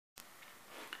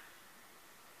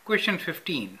Question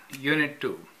 15, Unit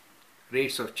 2,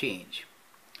 Rates of Change.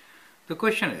 The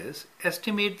question is,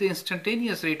 estimate the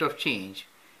instantaneous rate of change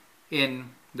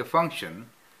in the function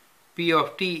p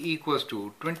of t equals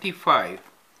to 25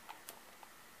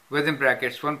 within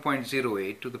brackets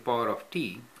 1.08 to the power of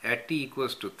t at t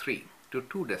equals to 3 to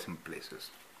 2 decimal places.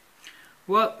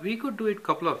 Well, we could do it a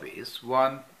couple of ways.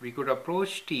 One, we could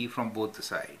approach t from both the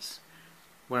sides.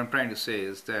 What I'm trying to say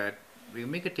is that we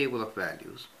make a table of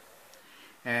values,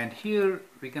 and here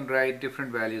we can write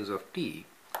different values of t,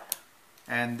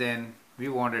 and then we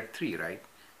wanted 3, right?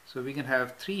 So we can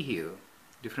have 3 here,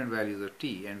 different values of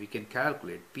t, and we can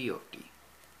calculate p of t,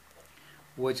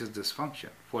 which is this function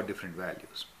for different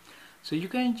values. So you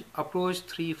can approach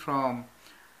 3 from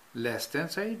less than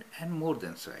side and more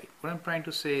than side. What I'm trying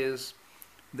to say is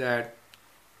that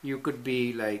you could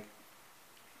be like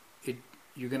it,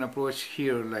 you can approach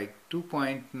here like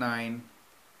 2.9,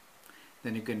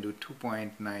 then you can do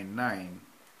 2.99,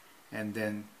 and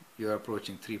then you're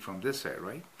approaching 3 from this side,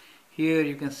 right? Here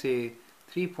you can say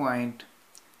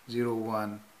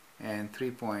 3.01 and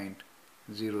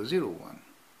 3.001.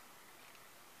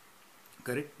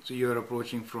 Correct? So you're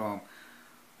approaching from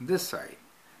this side.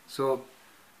 So,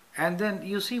 and then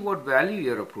you see what value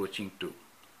you're approaching to.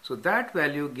 So that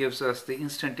value gives us the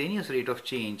instantaneous rate of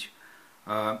change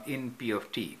in p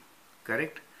of t.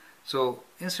 Correct? So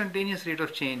instantaneous rate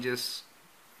of changes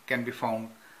can be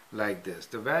found like this,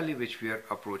 the value which we are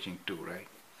approaching to, right?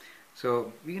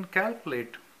 So we can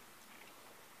calculate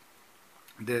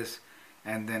this,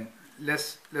 and then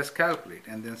let's calculate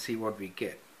and then see what we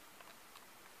get.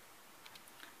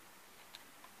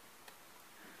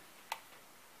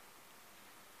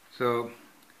 So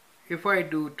if I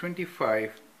do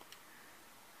 25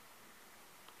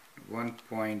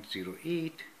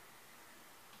 1.08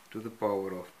 to the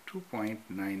power of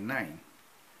 2.99,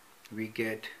 we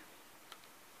get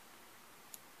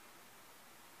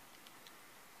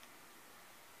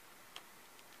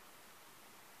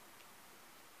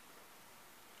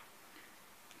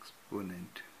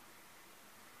exponent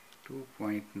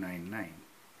 2.99,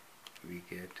 we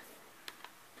get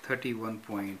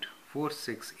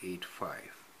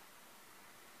 31.4685.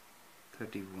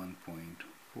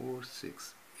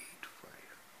 31.4685.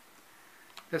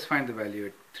 Let's find the value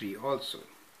at 3 also.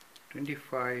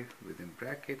 25 within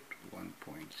bracket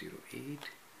 1.08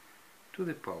 to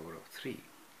the power of 3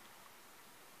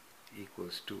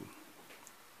 equals to,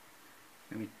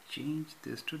 let me change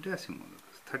this to decimal,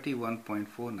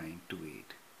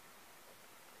 31.4928.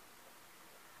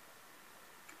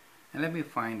 And let me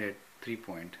find at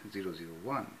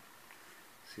 3.001.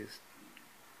 So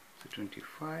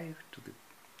 25 to the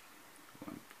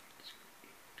 1.08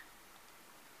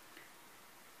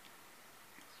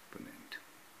 exponent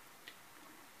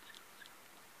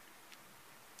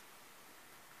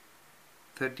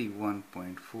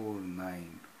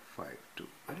 31.4952.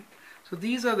 Right? So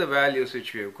these are the values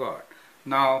which we have got.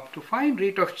 Now to find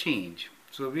rate of change,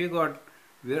 so we are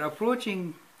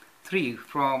approaching 3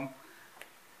 from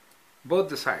both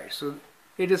the sides. So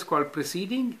it is called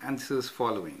preceding and this is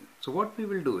following. So what we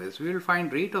will do is we will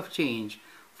find rate of change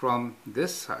from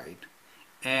this side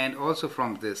and also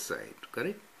from this side,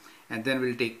 correct? And then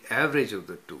we'll take average of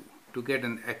the two to get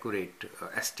an accurate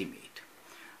estimate,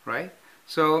 right?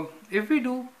 So if we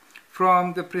do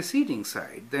from the preceding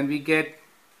side, then we get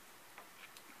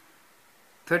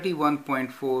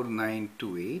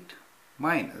 31.4928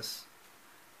 minus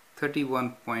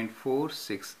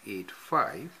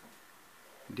 31.4685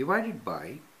 divided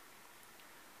by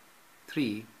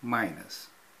 3 minus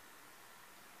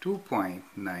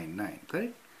 2.99,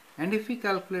 correct? And if we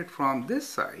calculate from this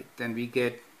side, then we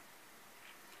get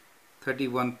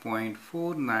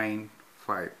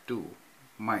 31.4952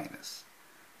 minus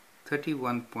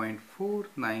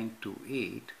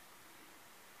 31.4928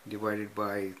 divided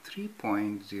by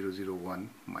 3.001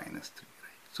 minus 3,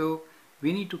 right? So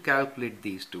we need to calculate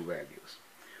these two values.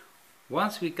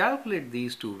 Once we calculate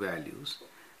these two values,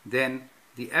 then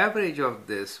the average of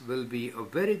this will be a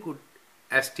very good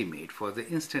estimate for the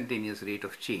instantaneous rate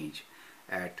of change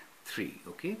at 3.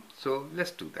 Okay, so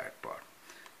let's do that part.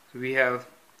 So we have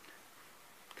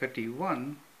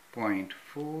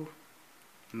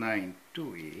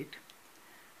 31.4928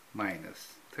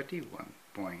 minus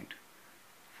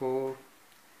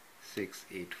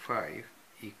 31.4685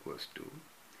 equals to,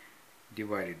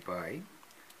 divided by,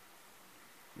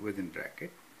 within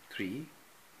bracket, 3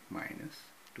 minus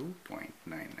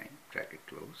 2.99 bracket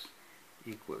close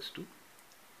equals to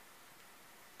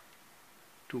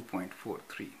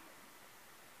 2.43.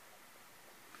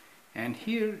 And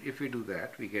here if we do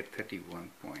that, we get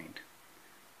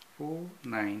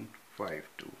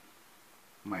 31.4952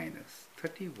 minus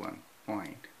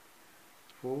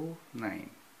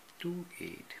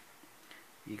 31.4928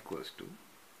 equals to,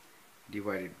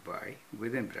 divided by,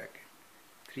 within bracket,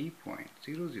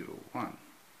 3.001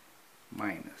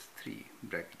 minus 3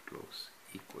 bracket close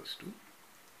equals to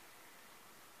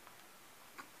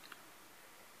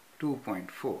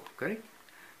 2.4, correct?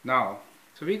 Now,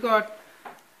 so we got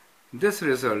this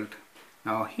result.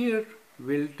 Now here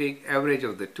we'll take average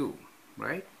of the two,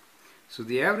 right? So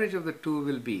the average of the two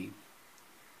will be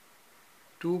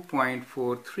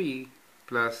 2.43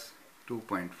 plus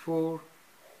 2.4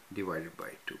 divided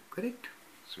by 2, correct?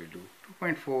 So we'll do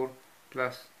 2.4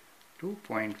 plus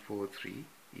 2.43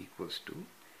 equals to,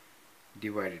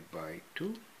 divided by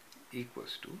 2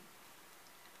 equals to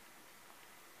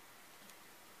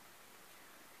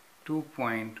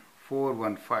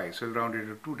 2.415. So we'll round it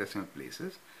to 2 decimal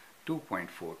places,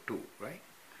 2.42, right?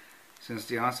 Since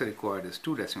the answer required is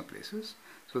 2 decimal places.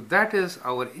 So that is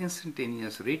our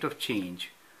instantaneous rate of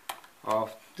change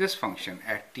of this function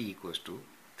at t equals to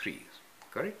 3,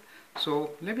 correct?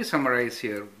 So let me summarize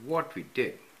here what we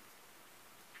did.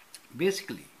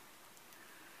 Basically,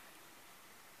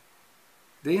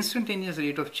 the instantaneous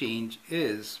rate of change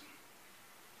is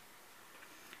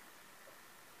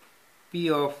p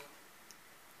of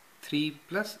 3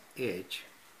 plus h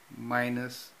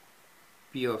minus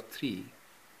p of 3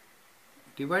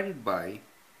 divided by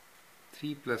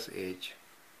 3 plus h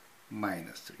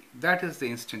minus 3. That is the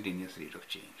instantaneous rate of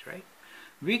change, right?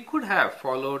 We could have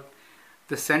followed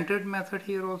the centered method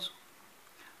here also.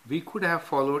 We could have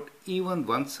followed even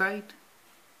one side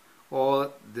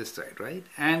or this side, right?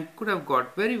 And could have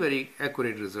got very, very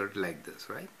accurate result like this,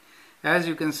 right? As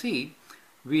you can see,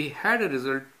 we had a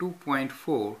result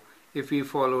 2.4 if we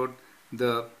followed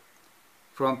the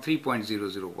from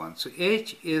 3.001. So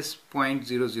h is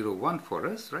 0.001 for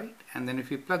us, right? And then if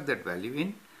we plug that value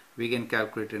in, we can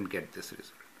calculate and get this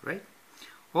result, right?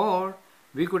 Or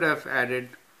we could have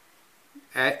added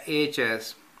h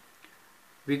as,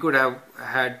 we could have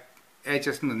had h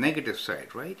as on the negative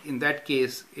side, right? In that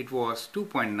case, it was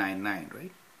 2.99,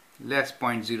 right? Less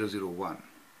 0.001.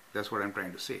 That's what I'm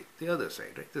trying to say. The other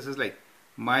side, right? This is like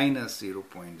minus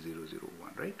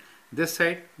 0.001, right? This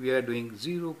side, we are doing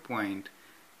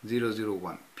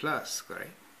 0.001 plus,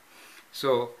 correct?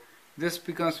 So this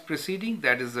becomes preceding,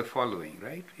 that is the following,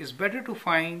 right? It's better to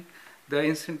find the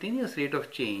instantaneous rate of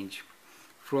change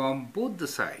from both the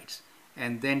sides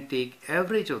and then take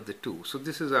average of the two. So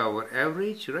this is our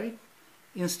average, right?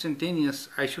 Instantaneous,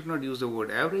 I should not use the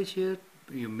word average here,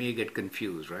 you may get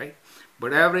confused, right?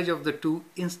 But average of the two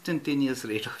instantaneous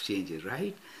rate of changes,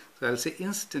 right? So I'll say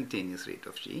instantaneous rate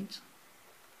of change.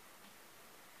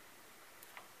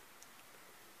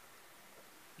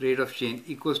 Rate of change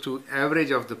equals to average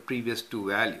of the previous two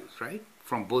values, right?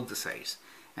 From both the sides.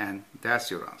 And that's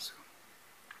your answer.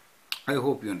 I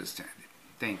hope you understand it.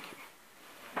 Thank you.